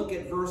hope. Look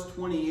at verse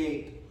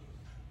 28.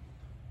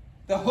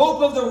 The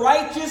hope of the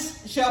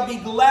righteous shall be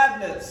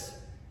gladness,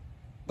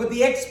 but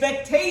the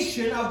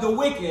expectation of the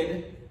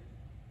wicked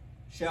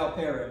shall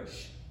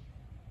perish.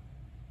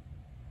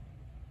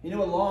 You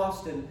know, a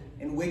lost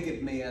and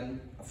wicked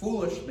man, a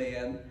foolish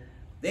man,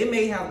 They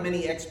may have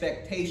many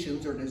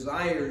expectations or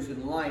desires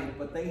in life,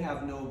 but they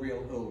have no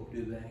real hope,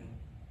 do they?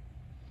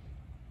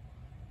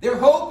 Their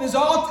hope is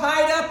all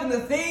tied up in the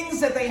things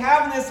that they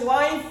have in this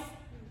life,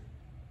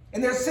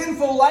 in their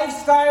sinful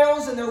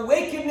lifestyles and their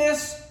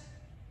wickedness,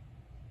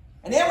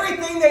 and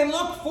everything they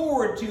look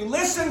forward to.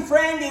 Listen,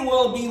 friend, it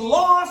will be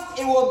lost,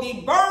 it will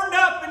be burned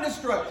up in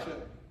destruction.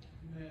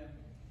 Amen.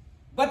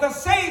 But the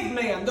saved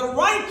man, the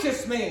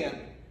righteous man,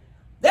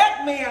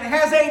 that man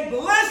has a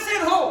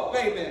blessed hope.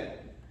 Amen.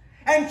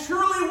 And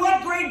truly,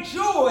 what great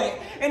joy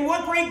and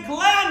what great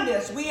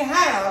gladness we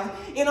have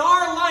in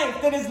our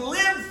life that is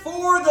lived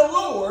for the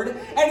Lord,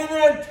 and in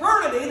an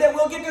eternity that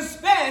we'll get to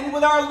spend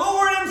with our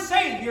Lord and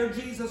Savior,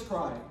 Jesus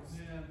Christ.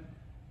 Amen.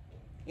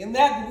 In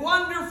that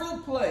wonderful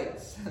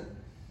place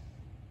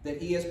that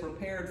He has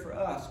prepared for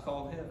us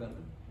called heaven.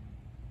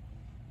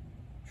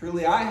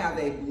 Truly, I have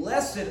a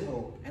blessed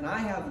hope, and I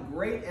have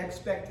great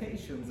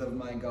expectations of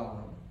my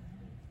God.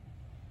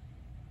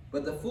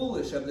 But the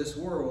foolish of this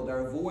world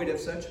are void of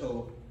such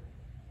hope,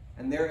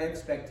 and their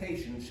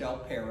expectations shall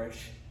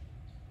perish.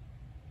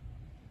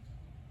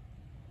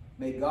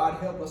 May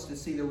God help us to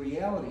see the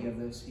reality of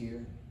this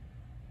here.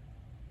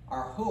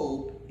 Our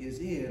hope is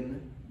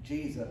in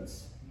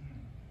Jesus.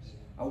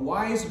 A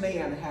wise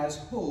man has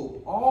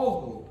hope,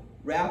 all hope,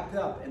 wrapped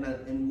up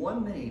in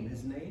one name.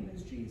 His name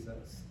is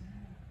Jesus.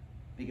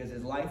 Because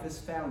his life is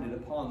founded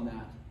upon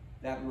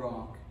that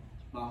rock.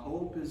 My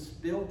hope is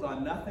built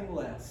on nothing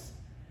less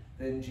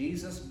than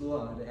Jesus'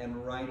 blood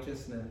and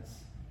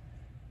righteousness.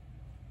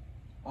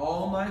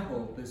 All my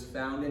hope is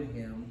found in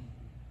Him.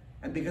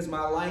 And because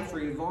my life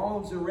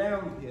revolves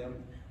around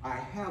Him, I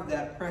have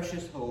that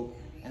precious hope,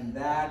 and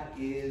that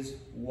is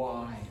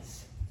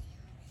wise.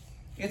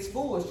 It's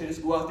foolish to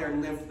just go out there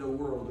and live for the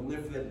world, and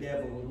live for the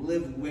devil, and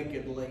live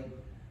wickedly.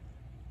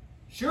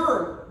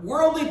 Sure,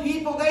 worldly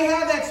people, they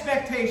have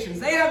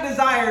expectations, they have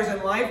desires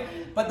in life,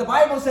 but the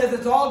Bible says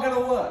it's all going to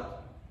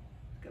what?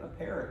 It's going to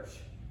perish.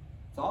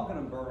 It's all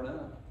going to burn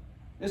up.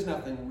 There's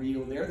nothing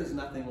real there. There's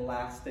nothing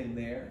lasting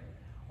there.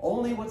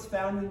 Only what's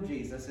found in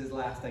Jesus is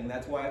lasting.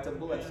 That's why it's a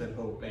blessed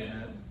hope.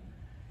 Amen.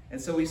 And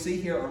so we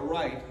see here a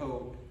right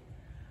hope.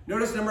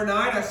 Notice number 9,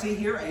 I see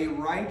here a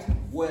right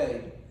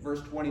way.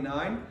 Verse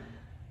 29.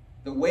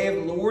 The way of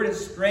the Lord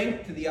is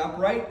strength to the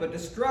upright, but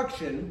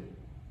destruction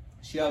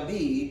shall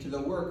be to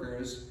the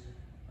workers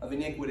of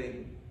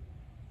iniquity.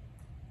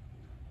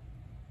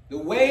 The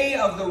way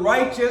of the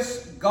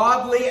righteous,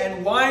 godly,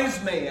 and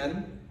wise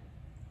man.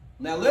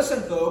 Now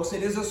listen, folks,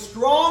 it is a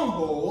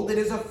stronghold, it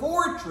is a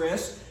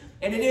fortress,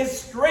 and it is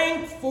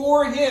strength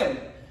for him.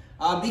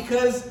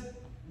 Because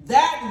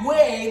that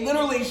way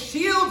literally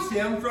shields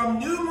him from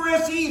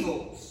numerous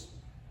evils.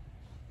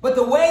 But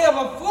the way of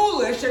a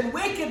foolish and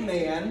wicked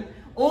man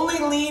only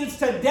leads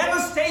to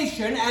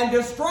devastation and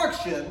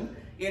destruction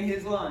in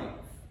his life.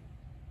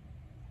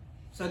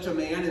 Such a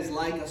man is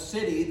like a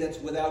city that's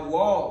without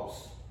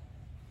walls.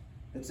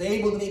 It's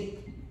able to be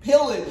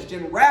pillaged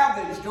and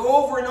ravaged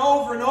over and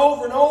over and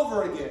over and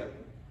over again.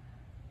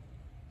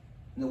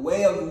 And the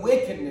way of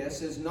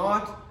wickedness is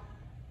not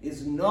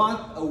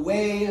a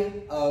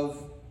way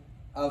of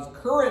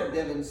current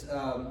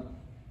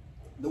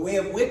the way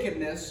of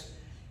wickedness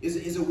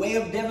is a way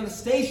of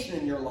devastation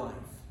in your life,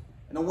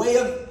 and a way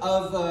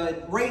of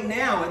right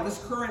now at this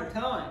current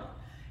time,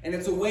 and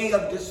it's a way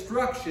of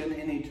destruction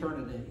in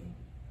eternity.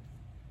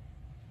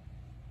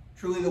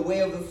 Truly, the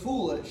way of the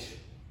foolish.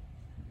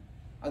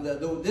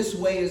 This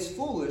way is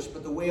foolish,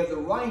 but the way of the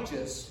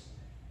righteous,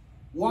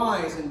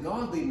 wise, and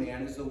godly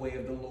man is the way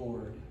of the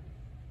Lord.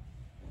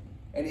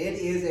 And it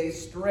is a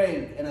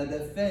strength and a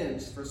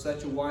defense for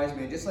such a wise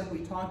man. Just like we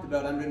talked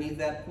about underneath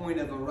that point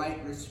of a right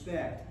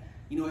respect.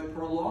 It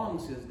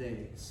prolongs his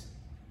days.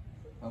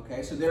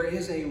 Okay, so there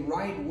is a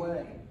right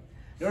way.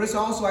 Notice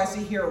also I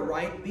see here a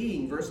right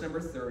being. Verse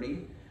number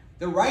 30.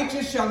 The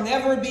righteous shall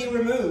never be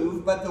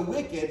removed, but the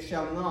wicked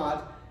shall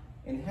not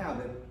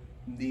inhabit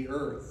the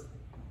earth.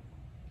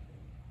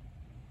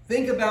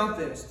 Think about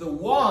this. The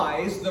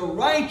wise, the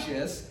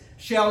righteous,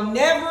 shall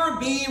never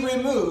be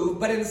removed,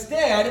 but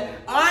instead,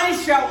 I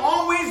shall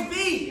always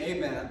be.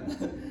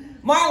 Amen.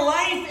 My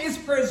life is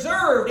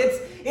preserved.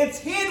 It's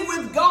hid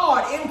with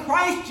God in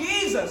Christ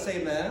Jesus.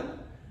 Amen.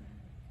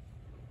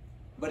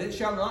 But it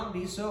shall not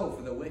be so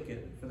for the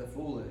wicked, for the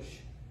foolish,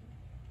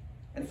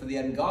 and for the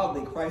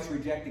ungodly,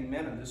 Christ-rejecting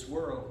men of this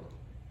world.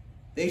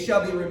 They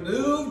shall be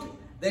removed.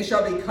 They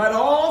shall be cut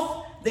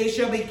off. They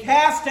shall be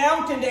cast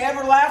out into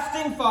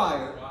everlasting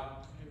fire.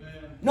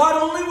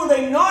 Not only will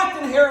they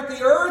not inherit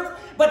the earth,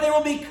 but they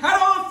will be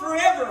cut off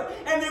forever,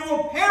 and they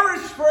will perish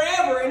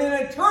forever in an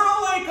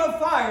eternal lake of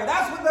fire.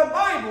 That's what the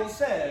Bible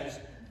says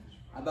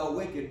about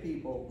wicked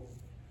people.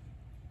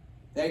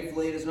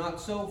 Thankfully, it is not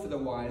so for the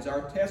wise.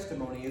 Our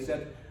testimony is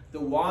that the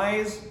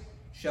wise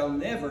shall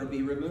never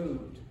be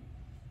removed.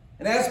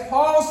 And as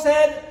Paul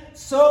said,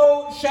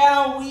 so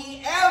shall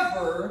we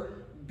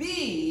ever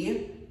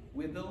be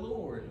with the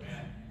Lord.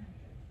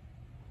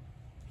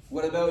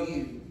 What about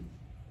you?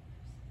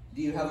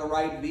 Do you have a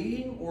right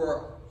being,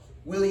 or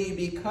will ye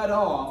be cut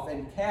off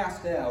and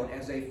cast out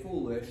as a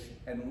foolish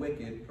and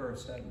wicked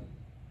person.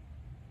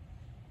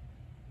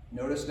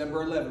 Notice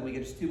number 11. We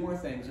get just two more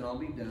things and I'll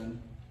be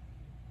done.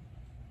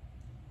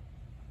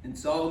 And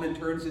Solomon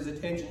turns his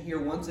attention here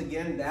once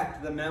again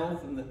back to the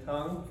mouth and the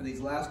tongue for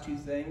these last two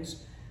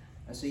things.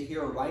 I see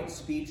here a right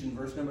speech in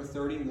verse number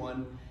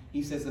 31.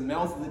 He says, the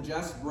mouth of the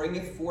just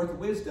bringeth forth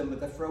wisdom, but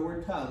the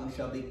froward tongue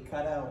shall be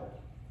cut out.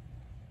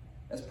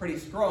 That's pretty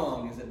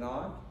strong, is it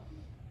not?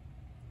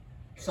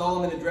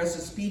 Solomon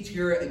addresses speech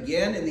here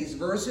again in these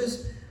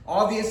verses.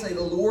 Obviously,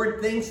 the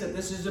Lord thinks that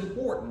this is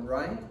important,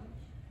 right?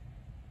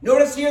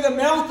 Notice here, the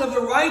mouth of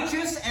the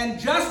righteous and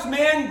just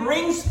man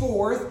brings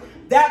forth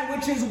that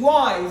which is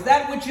wise,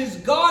 that which is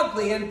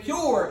godly and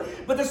pure.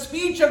 But the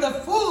speech of the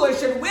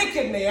foolish and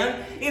wicked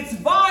man, it's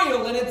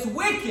vile and it's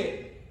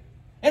wicked.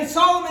 And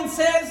Solomon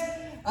says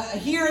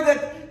here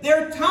that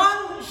their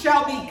tongue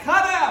shall be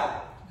cut out.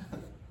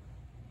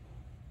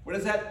 What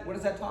is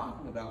that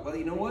talking about? Well,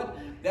 you know what?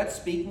 That's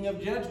speaking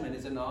of judgment,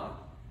 is it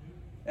not?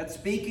 That's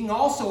speaking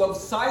also of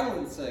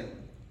silencing.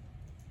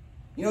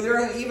 You know, there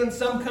are even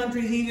some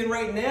countries, even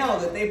right now,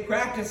 that they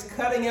practice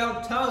cutting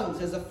out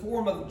tongues as a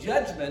form of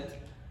judgment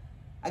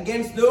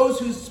against those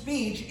whose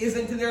speech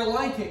isn't to their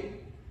liking.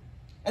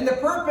 And the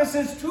purpose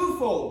is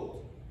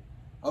twofold.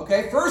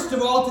 Okay, first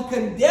of all, to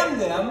condemn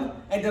them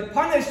and to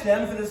punish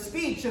them for the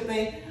speech that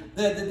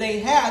they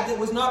had that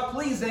was not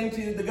pleasing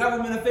to the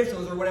government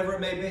officials or whatever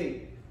it may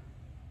be.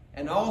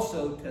 And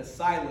also to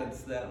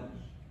silence them.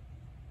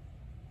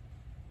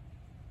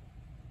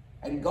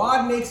 And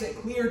God makes it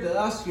clear to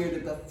us here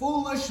that the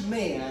foolish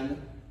man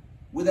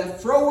with a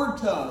froward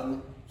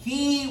tongue,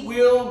 he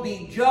will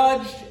be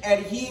judged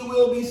and he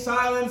will be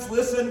silenced.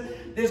 Listen,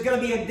 there's going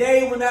to be a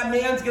day when that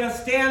man's going to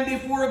stand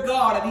before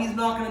God and he's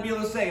not going to be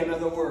able to say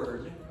another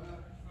word.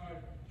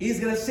 He's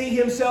going to see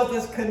himself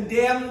as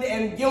condemned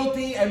and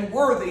guilty and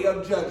worthy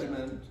of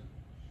judgment.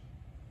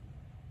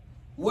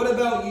 What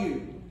about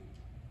you?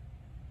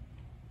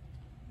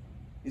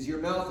 Is your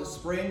mouth a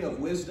spring of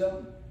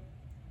wisdom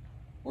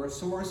or a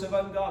source of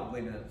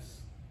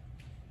ungodliness?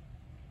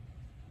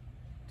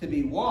 To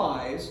be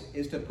wise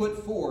is to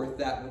put forth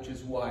that which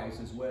is wise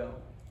as well.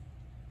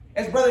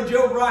 As Brother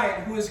Joe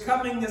Bryant, who is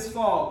coming this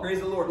fall,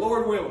 praise the Lord,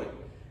 Lord willing,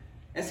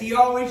 as he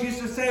always used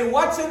to say,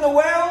 what's in the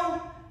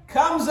well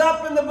comes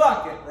up in the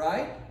bucket,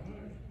 right?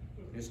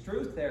 There's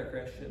truth there,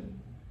 Christian.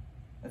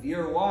 If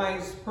you're a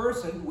wise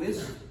person,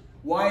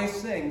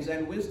 wise things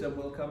and wisdom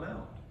will come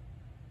out.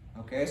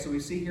 Okay, so we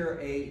see here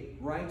a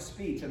right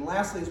speech. And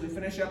lastly, as we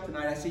finish up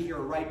tonight, I see here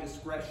a right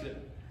discretion.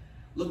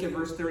 Look at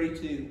verse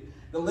 32.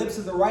 The lips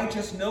of the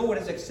righteous know what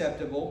is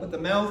acceptable, but the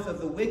mouth of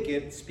the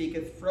wicked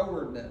speaketh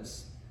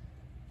frowardness.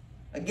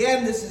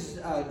 Again, this is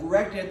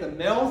directed at the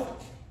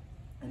mouth.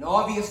 And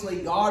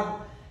obviously,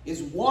 God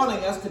is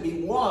wanting us to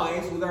be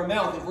wise with our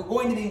mouth. If we're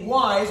going to be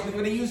wise, we're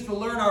going to use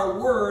our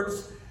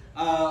words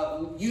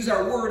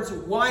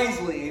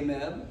wisely.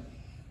 Amen.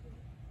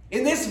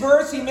 In this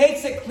verse, he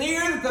makes it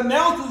clear that the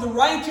mouth of the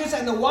righteous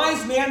and the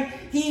wise man,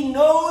 he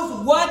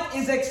knows what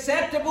is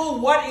acceptable,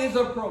 what is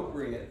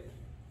appropriate.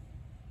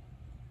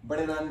 But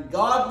an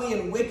ungodly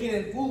and wicked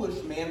and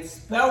foolish man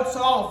spouts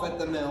off at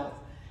the mouth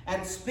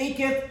and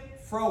speaketh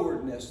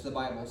frowardness, the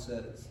Bible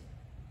says.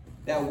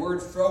 That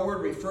word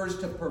froward refers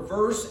to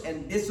perverse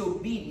and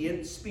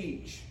disobedient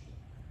speech.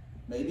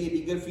 Maybe it'd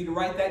be good for you to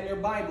write that in your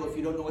Bible if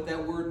you don't know what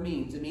that word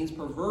means. It means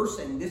perverse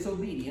and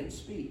disobedient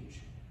speech.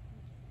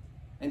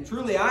 And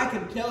truly, I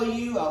can tell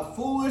you, a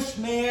foolish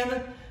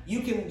man, you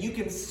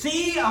can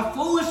see a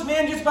foolish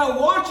man just by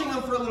watching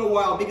them for a little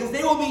while, because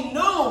they will be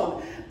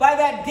known by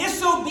that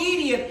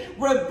disobedient,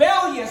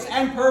 rebellious,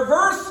 and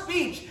perverse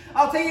speech.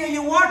 I'll tell you,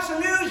 you watch the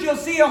news, you'll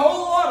see a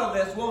whole lot of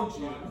this, won't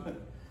you?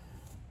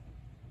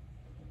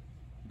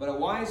 But a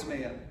wise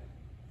man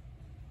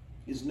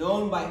is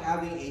known by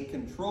having a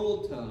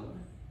controlled tongue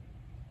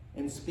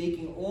and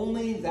speaking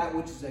only that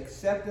which is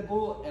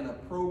acceptable and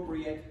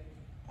appropriate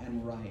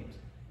and right.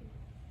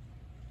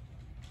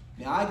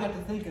 Now, I got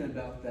to thinking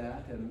about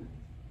that, and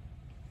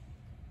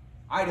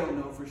I don't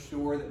know for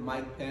sure that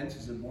Mike Pence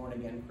is a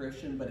born-again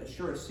Christian, but it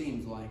sure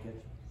seems like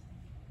it.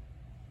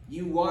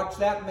 You watch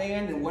that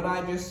man, and what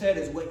I just said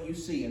is what you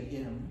see in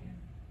him.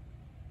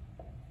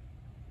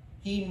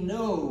 He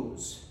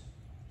knows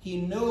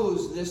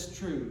this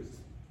truth.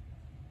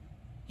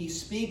 He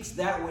speaks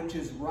that which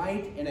is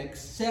right and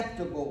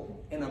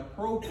acceptable and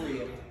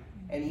appropriate,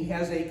 and he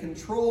has a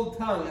controlled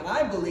tongue, and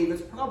I believe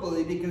it's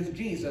probably because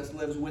Jesus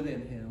lives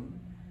within him.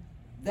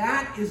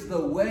 That is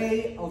the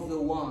way of the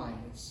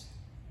wise.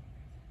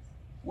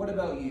 What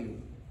about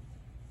you?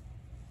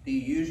 Do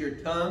you use your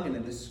tongue in a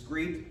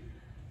discreet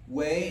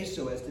way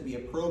so as to be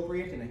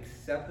appropriate and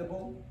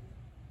acceptable?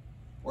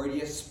 Or do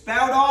you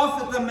spout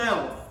off at the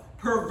mouth,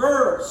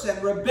 perverse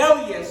and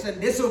rebellious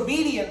and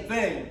disobedient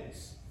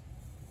things?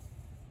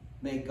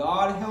 May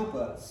God help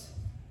us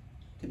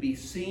to be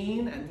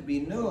seen and to be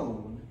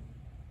known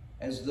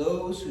as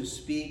those who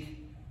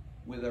speak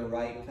with a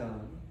right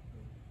tongue.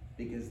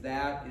 Because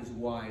that is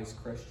wise,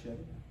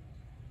 Christian.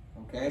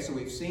 Okay, so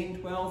we've seen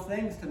 12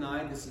 things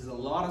tonight. This is a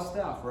lot of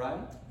stuff, right?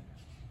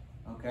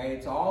 Okay,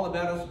 it's all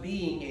about us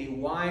being a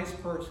wise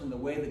person the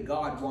way that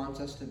God wants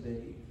us to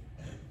be.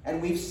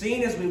 And we've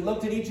seen, as we've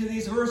looked at each of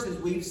these verses,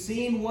 we've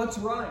seen what's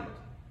right.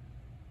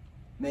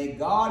 May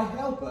God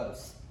help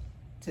us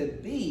to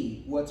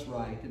be what's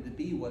right and to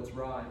be what's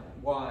right,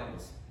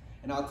 wise.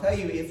 And I'll tell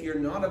you, if you're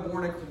not a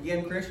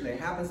born-again Christian, there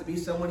happens to be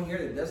someone here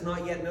that does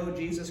not yet know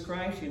Jesus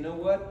Christ, you know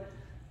what?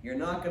 You're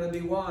not going to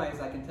be wise,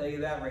 I can tell you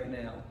that right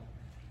now.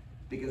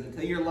 Because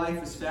until your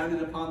life is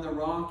founded upon the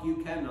rock, you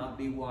cannot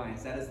be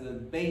wise. That is the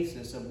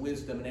basis of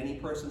wisdom in any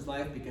person's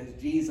life, because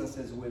Jesus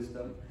is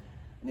wisdom.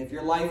 And if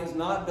your life is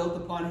not built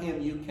upon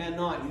Him, you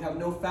cannot. You have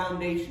no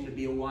foundation to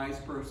be a wise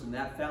person.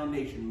 That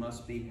foundation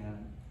must be Him.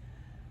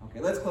 Okay,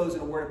 let's close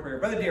in a word of prayer.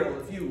 Brother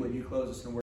Darrell, if you would, you close us in a word.